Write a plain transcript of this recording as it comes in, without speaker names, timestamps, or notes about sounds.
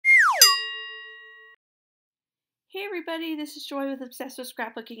Hey everybody, this is Joy with Obsessed with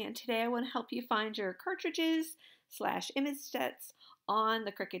Scrapbooking, and today I want to help you find your cartridges / image sets on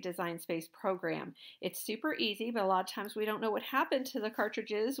the Cricut Design Space program. It's super easy, but a lot of times we don't know what happened to the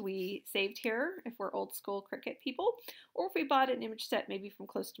cartridges we saved here if we're old school Cricut people, or if we bought an image set maybe from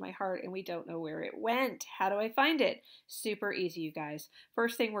close to my heart and we don't know where it went. How do I find it? Super easy, you guys.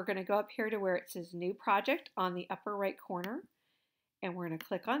 First thing, we're going to go up here to where it says New Project on the upper right corner, and we're going to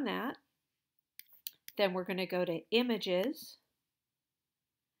click on that. Then we're going to go to Images.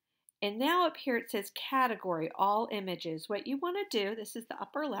 And now up here it says Category, All Images. What you want to do, this is the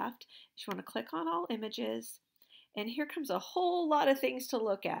upper left, is you want to click on All Images. And here comes a whole lot of things to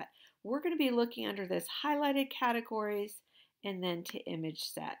look at. We're going to be looking under this highlighted categories and then to image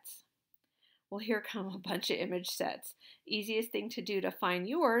sets. Well, here come a bunch of image sets. Easiest thing to do to find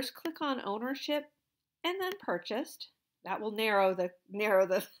yours, click on Ownership and then Purchased. That will narrow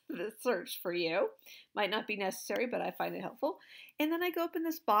the search for you. Might not be necessary, but I find it helpful. And then I go up in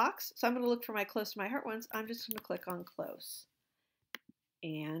this box. So I'm going to look for my close to my heart ones. I'm just going to click on close.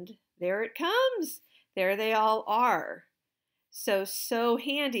 And there it comes. There they all are. So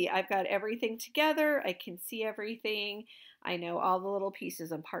handy. I've got everything together. I can see everything. I know all the little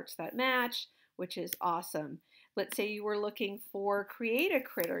pieces and parts that match, which is awesome. Let's say you were looking for Create a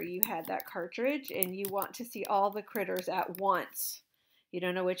Critter. You had that cartridge and you want to see all the critters at once. You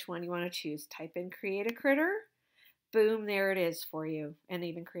don't know which one you want to choose. Type in Create a Critter. Boom, there it is for you. And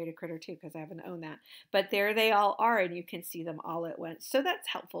even Create a Critter too, because I haven't owned that. But there they all are and you can see them all at once. So that's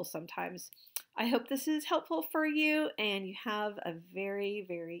helpful sometimes. I hope this is helpful for you and you have a very,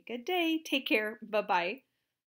 very good day. Take care. Bye-bye.